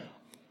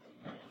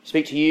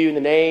Speak to you in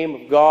the name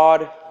of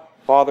God,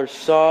 Father,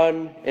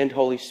 Son, and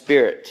Holy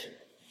Spirit.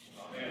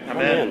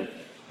 Amen.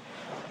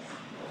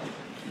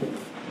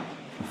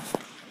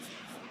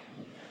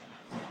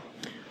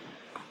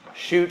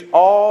 Shoot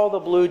all the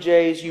blue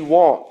jays you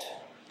want,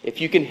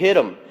 if you can hit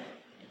them.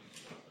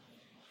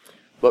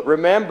 But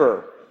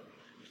remember,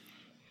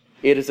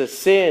 it is a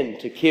sin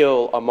to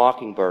kill a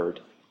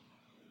mockingbird.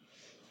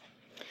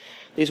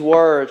 These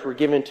words were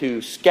given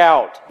to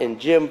Scout and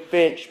Jim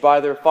Finch by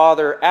their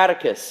father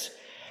Atticus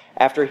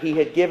after he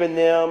had given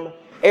them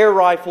air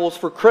rifles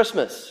for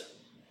Christmas.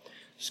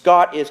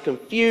 Scott is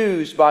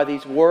confused by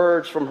these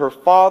words from her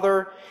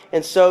father,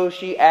 and so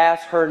she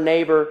asks her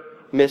neighbor,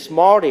 Miss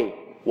Maudie,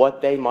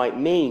 what they might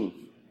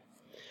mean.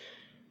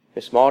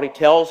 Miss Maudie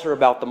tells her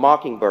about the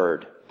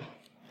mockingbird,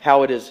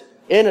 how it is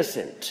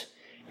innocent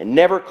and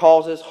never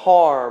causes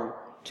harm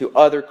to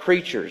other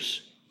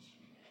creatures.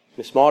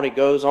 Miss Maudie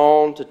goes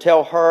on to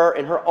tell her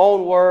in her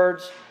own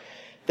words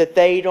that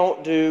they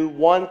don't do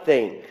one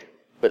thing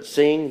but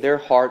sing their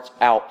hearts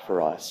out for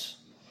us.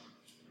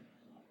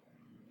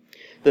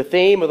 The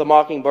theme of the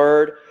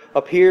mockingbird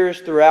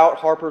appears throughout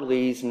Harper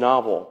Lee's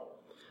novel.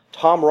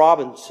 Tom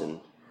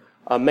Robinson,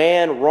 a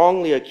man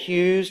wrongly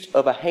accused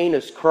of a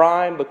heinous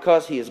crime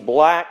because he is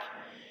black,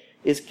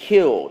 is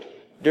killed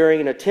during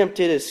an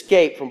attempted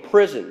escape from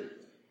prison.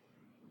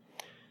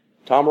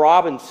 Tom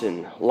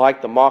Robinson,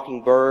 like the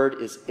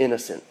mockingbird, is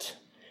innocent,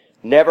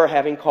 never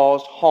having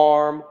caused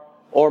harm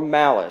or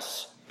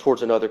malice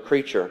towards another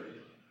creature.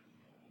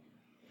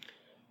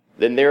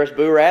 Then there is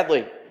Boo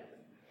Radley.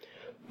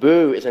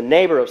 Boo is a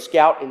neighbor of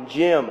Scout and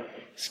Jim.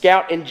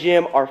 Scout and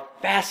Jim are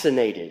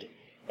fascinated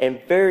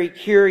and very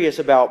curious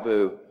about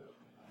Boo,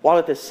 while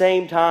at the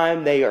same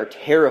time they are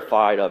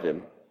terrified of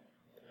him.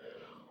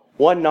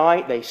 One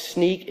night they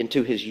sneak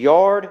into his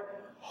yard,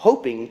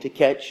 hoping to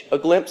catch a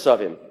glimpse of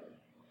him.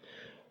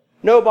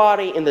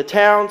 Nobody in the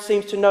town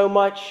seems to know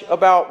much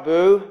about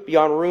Boo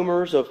beyond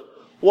rumors of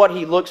what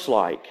he looks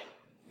like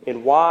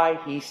and why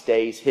he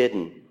stays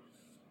hidden.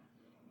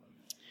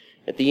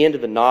 At the end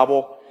of the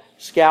novel,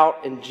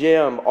 Scout and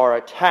Jim are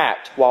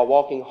attacked while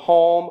walking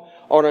home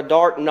on a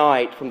dark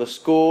night from the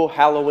school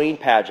Halloween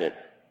pageant.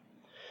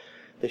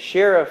 The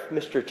sheriff,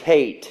 Mr.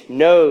 Tate,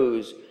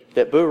 knows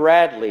that Boo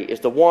Radley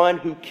is the one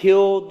who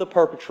killed the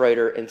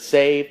perpetrator and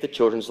saved the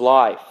children's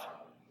life.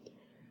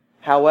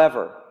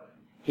 However,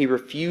 he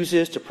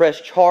refuses to press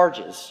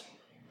charges,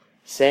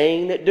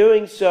 saying that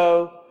doing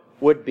so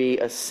would be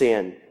a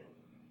sin.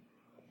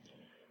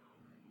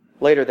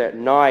 Later that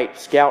night,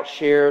 Scout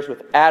shares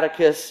with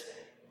Atticus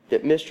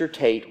that Mr.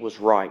 Tate was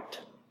right.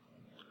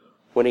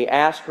 When he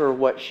asks her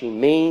what she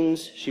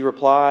means, she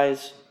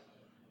replies,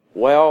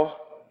 "Well,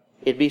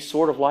 it'd be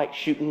sort of like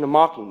shooting a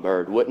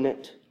mockingbird, wouldn't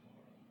it?"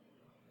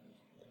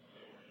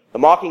 The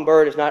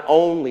mockingbird is not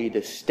only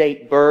the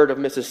state bird of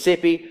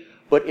Mississippi,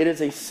 but it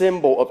is a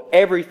symbol of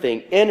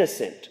everything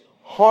innocent,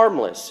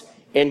 harmless,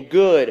 and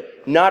good,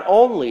 not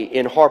only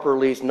in Harper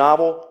Lee's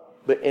novel,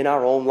 but in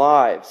our own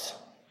lives.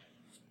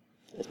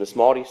 As Miss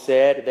Maudie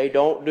said, they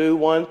don't do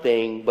one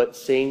thing but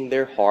sing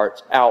their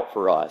hearts out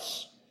for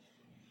us.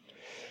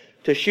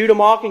 To shoot a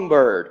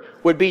mockingbird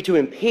would be to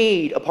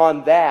impede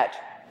upon that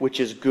which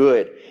is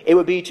good. It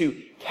would be to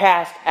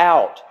cast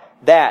out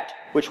that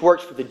which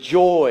works for the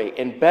joy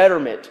and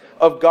betterment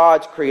of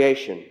God's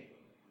creation.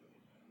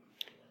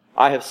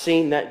 I have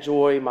seen that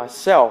joy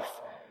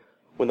myself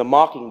when the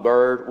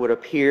mockingbird would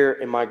appear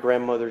in my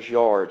grandmother's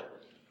yard.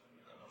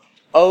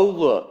 "Oh,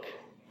 look,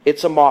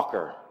 it's a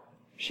mocker,"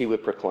 she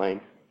would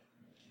proclaim.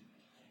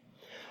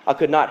 I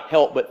could not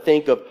help but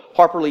think of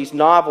Harper Lee's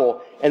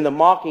novel and the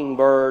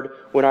mockingbird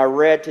when I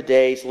read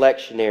today's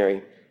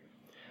lectionary.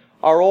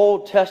 Our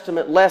Old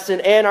Testament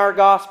lesson and our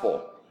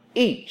gospel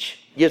each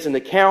gives an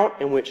account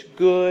in which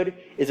good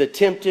is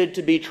attempted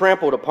to be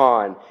trampled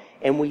upon,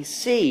 and we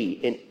see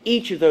in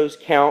each of those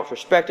counts,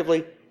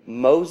 respectively,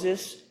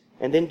 Moses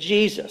and then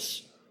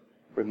Jesus,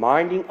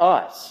 reminding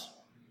us,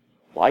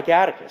 like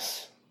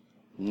Atticus,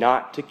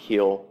 not to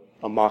kill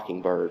a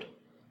mockingbird.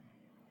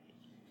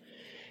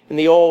 In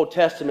the Old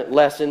Testament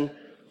lesson,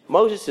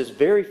 Moses is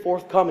very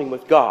forthcoming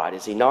with God,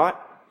 is he not?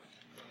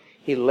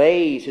 He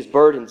lays his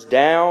burdens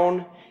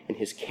down and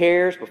his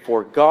cares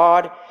before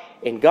God,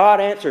 and God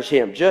answers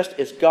him just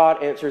as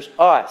God answers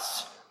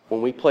us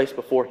when we place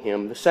before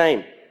him the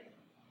same.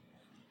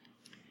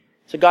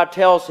 So God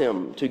tells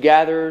him to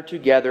gather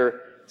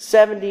together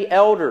 70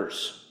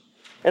 elders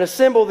and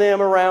assemble them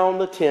around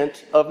the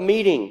tent of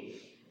meeting.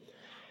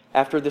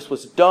 After this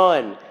was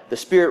done, the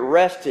Spirit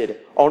rested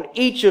on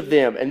each of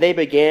them, and they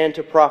began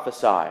to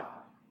prophesy.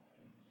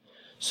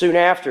 Soon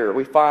after,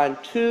 we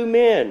find two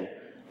men,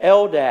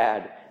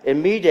 Eldad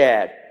and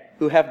Medad,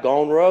 who have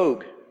gone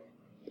rogue.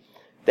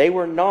 They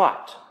were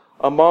not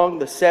among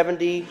the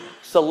 70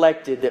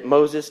 selected that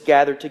Moses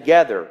gathered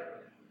together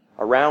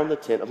around the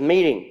tent of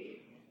meeting.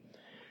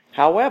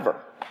 However,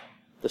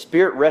 the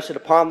Spirit rested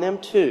upon them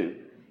too,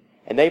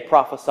 and they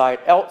prophesied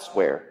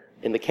elsewhere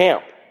in the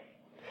camp.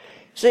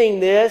 Seeing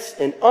this,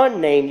 an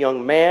unnamed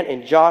young man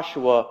and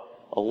Joshua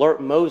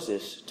alert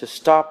Moses to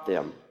stop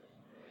them.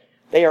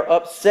 They are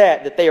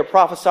upset that they are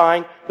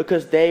prophesying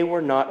because they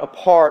were not a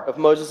part of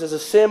Moses'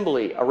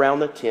 assembly around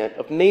the tent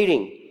of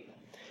meeting.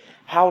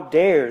 How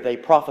dare they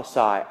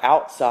prophesy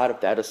outside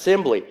of that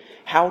assembly?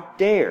 How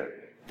dare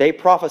they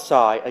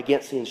prophesy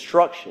against the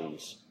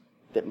instructions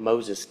that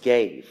Moses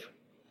gave?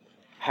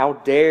 How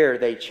dare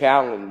they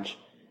challenge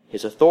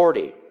his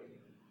authority?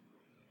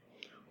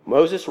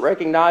 Moses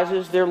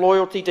recognizes their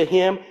loyalty to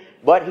him,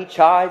 but he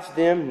chides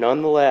them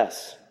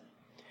nonetheless.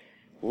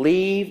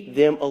 Leave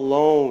them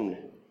alone.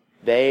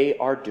 They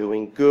are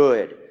doing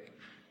good.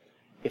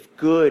 If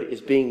good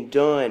is being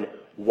done,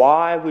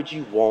 why would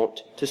you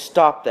want to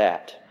stop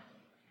that?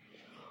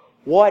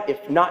 What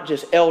if not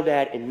just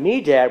Eldad and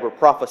Medad were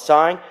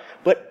prophesying,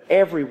 but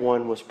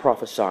everyone was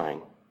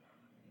prophesying?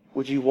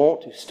 Would you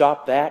want to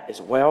stop that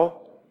as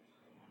well?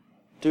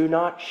 Do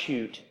not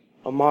shoot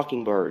a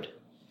mockingbird.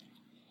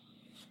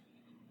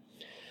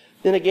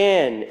 Then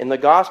again, in the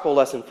gospel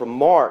lesson from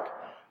Mark,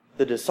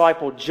 the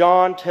disciple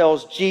John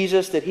tells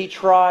Jesus that he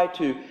tried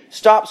to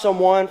stop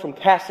someone from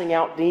casting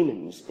out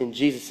demons in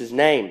Jesus'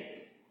 name.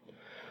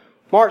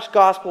 Mark's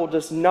gospel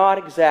does not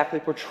exactly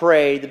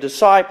portray the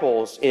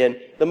disciples in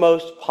the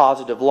most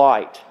positive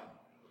light.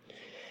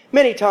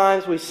 Many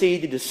times we see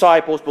the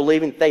disciples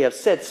believing that they have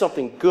said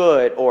something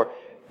good or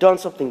done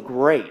something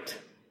great,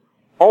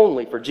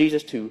 only for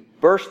Jesus to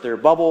burst their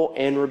bubble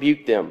and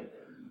rebuke them.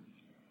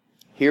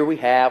 Here we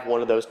have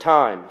one of those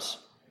times.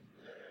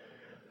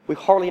 We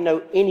hardly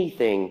know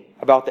anything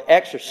about the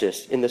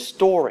exorcist in the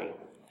story,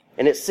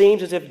 and it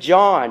seems as if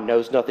John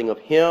knows nothing of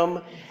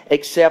him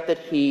except that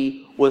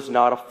he was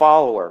not a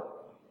follower.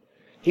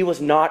 He was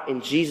not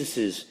in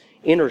Jesus'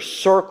 inner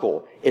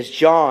circle as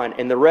John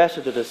and the rest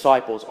of the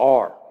disciples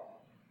are.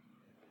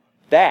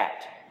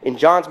 That, in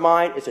John's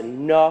mind, is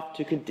enough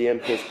to condemn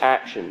his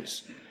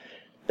actions.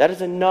 That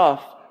is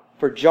enough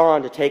for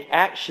John to take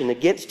action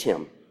against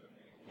him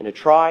and to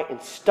try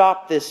and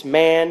stop this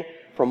man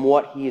from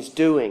what he is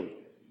doing.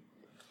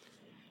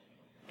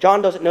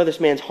 John doesn't know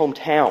this man's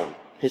hometown,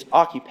 his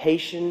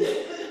occupation,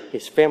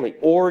 his family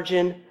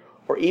origin,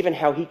 or even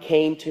how he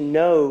came to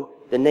know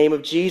the name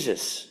of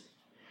Jesus.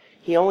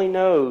 He only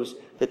knows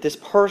that this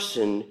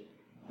person,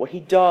 what he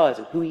does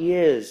and who he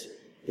is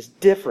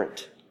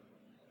different.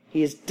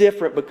 He is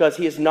different because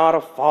he is not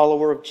a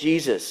follower of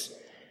Jesus.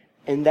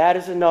 And that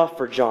is enough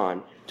for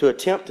John to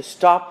attempt to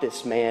stop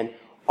this man,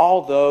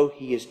 although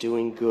he is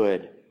doing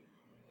good.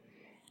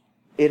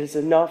 It is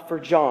enough for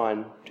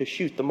John to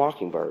shoot the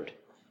mockingbird.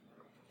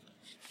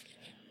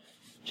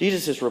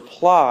 Jesus'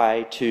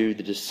 reply to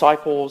the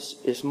disciples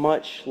is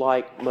much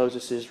like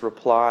Moses'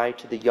 reply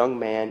to the young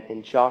man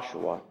in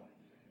Joshua.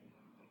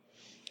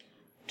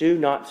 Do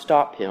not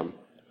stop him,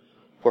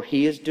 for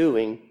he is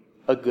doing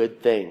a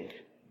good thing.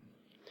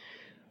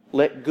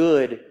 Let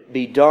good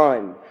be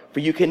done, for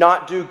you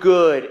cannot do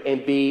good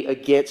and be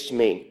against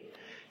me.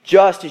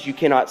 Just as you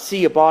cannot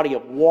see a body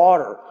of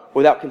water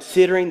without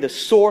considering the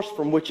source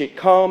from which it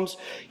comes,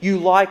 you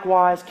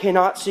likewise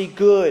cannot see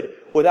good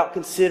without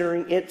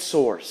considering its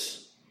source.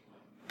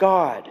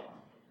 God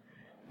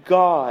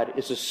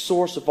is the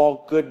source of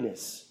all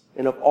goodness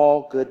and of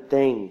all good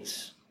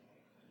things.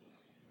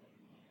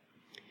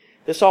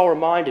 This all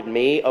reminded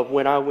me of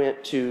when I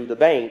went to the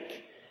bank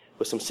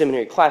with some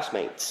seminary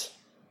classmates.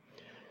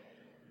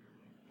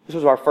 This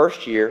was our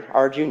first year,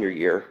 our junior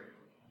year.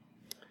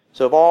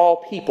 So of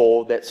all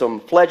people that some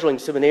fledgling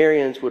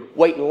seminarians would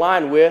wait in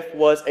line with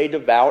was a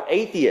devout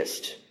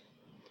atheist.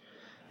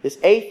 This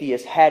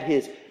atheist had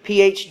his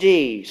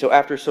PhD, so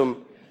after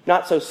some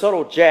not so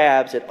subtle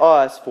jabs at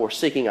us for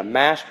seeking a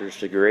master's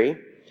degree,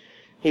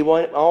 he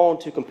went on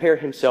to compare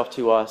himself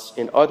to us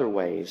in other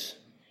ways.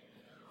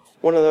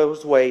 One of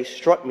those ways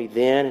struck me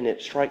then, and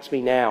it strikes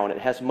me now, and it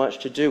has much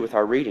to do with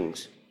our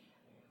readings.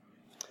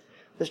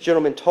 This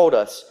gentleman told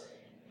us,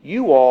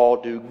 "You all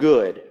do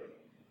good.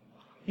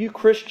 You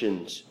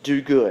Christians do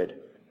good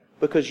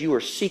because you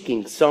are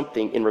seeking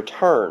something in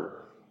return.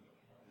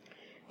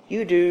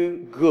 You do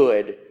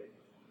good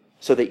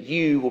so that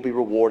you will be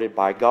rewarded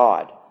by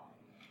God.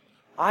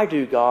 I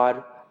do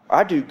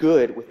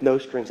good with no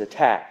strings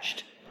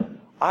attached.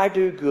 I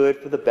do good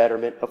for the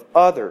betterment of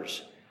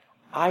others.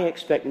 I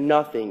expect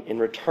nothing in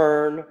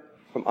return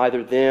from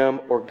either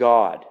them or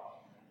God."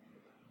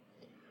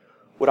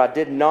 What I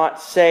did not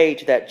say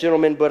to that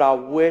gentleman, but I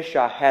wish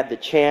I had the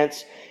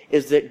chance,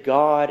 is that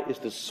God is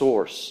the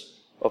source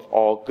of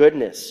all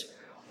goodness.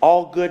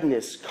 All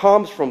goodness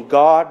comes from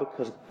God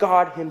because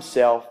God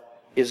himself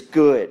is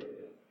good.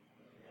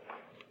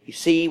 You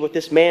see, what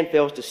this man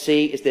fails to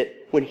see is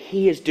that when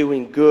he is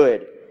doing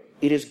good,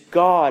 it is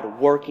God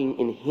working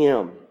in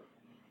him.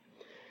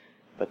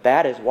 But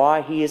that is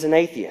why he is an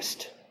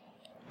atheist.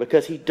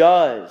 Because he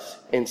does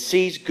and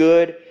sees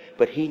good,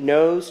 but he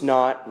knows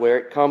not where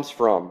it comes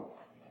from.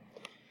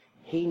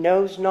 He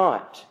knows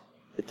not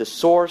that the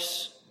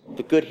source of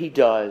the good he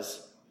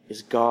does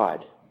is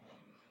God.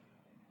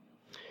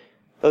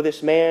 Though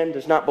this man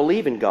does not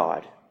believe in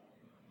God,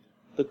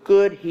 the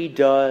good he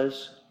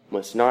does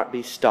must not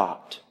be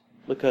stopped,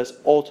 because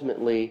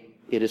ultimately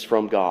it is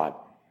from God.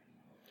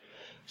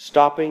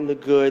 stopping the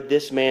good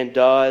this man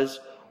does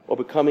or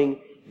becoming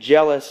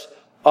jealous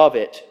of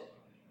it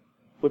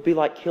would be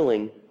like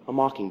killing a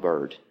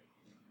mockingbird.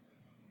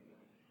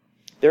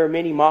 There are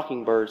many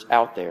mockingbirds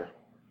out there.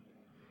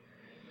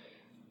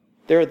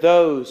 There are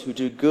those who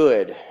do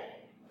good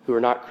who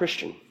are not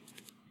Christian.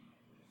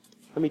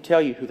 Let me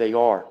tell you who they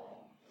are.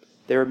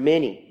 There are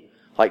many,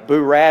 like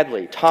Boo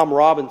Radley, Tom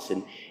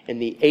Robinson, and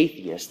the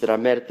atheist that I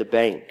met at the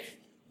bank.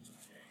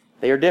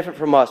 They are different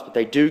from us, but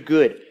they do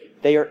good.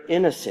 They are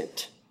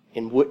innocent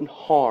and wouldn't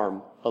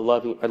harm a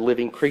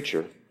living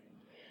creature.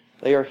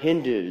 They are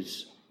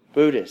Hindus,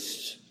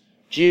 Buddhists,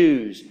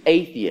 Jews,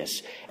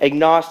 atheists,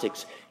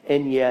 agnostics,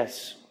 and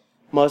yes,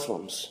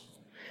 Muslims.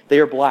 They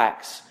are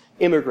blacks,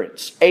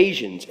 immigrants,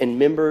 Asians, and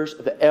members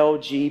of the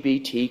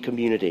LGBT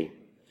community.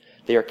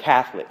 They are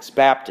Catholics,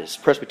 Baptists,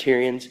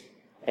 Presbyterians,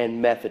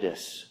 and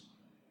Methodists.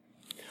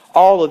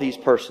 All of these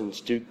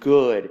persons do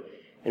good,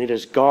 and it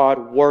is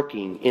God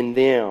working in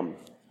them.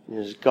 It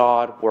is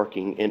God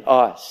working in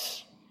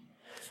us.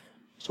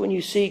 So when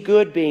you see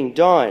good being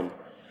done,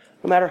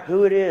 no matter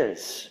who it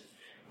is,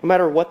 no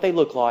matter what they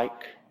look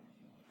like,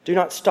 do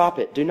not stop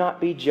it. Do not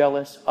be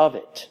jealous of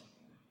it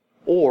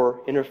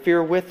or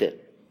interfere with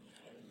it,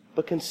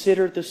 but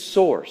consider the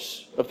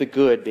source of the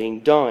good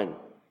being done.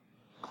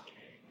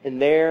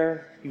 And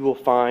there you will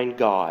find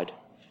God,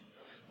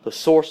 the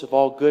source of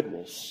all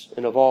goodness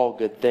and of all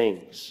good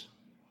things.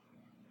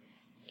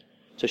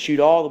 So shoot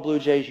all the Blue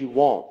Jays you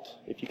want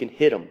if you can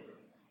hit them.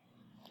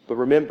 But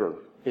remember,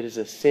 it is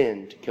a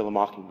sin to kill a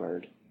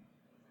mockingbird.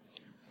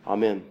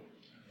 Amen.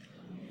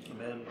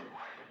 Amen.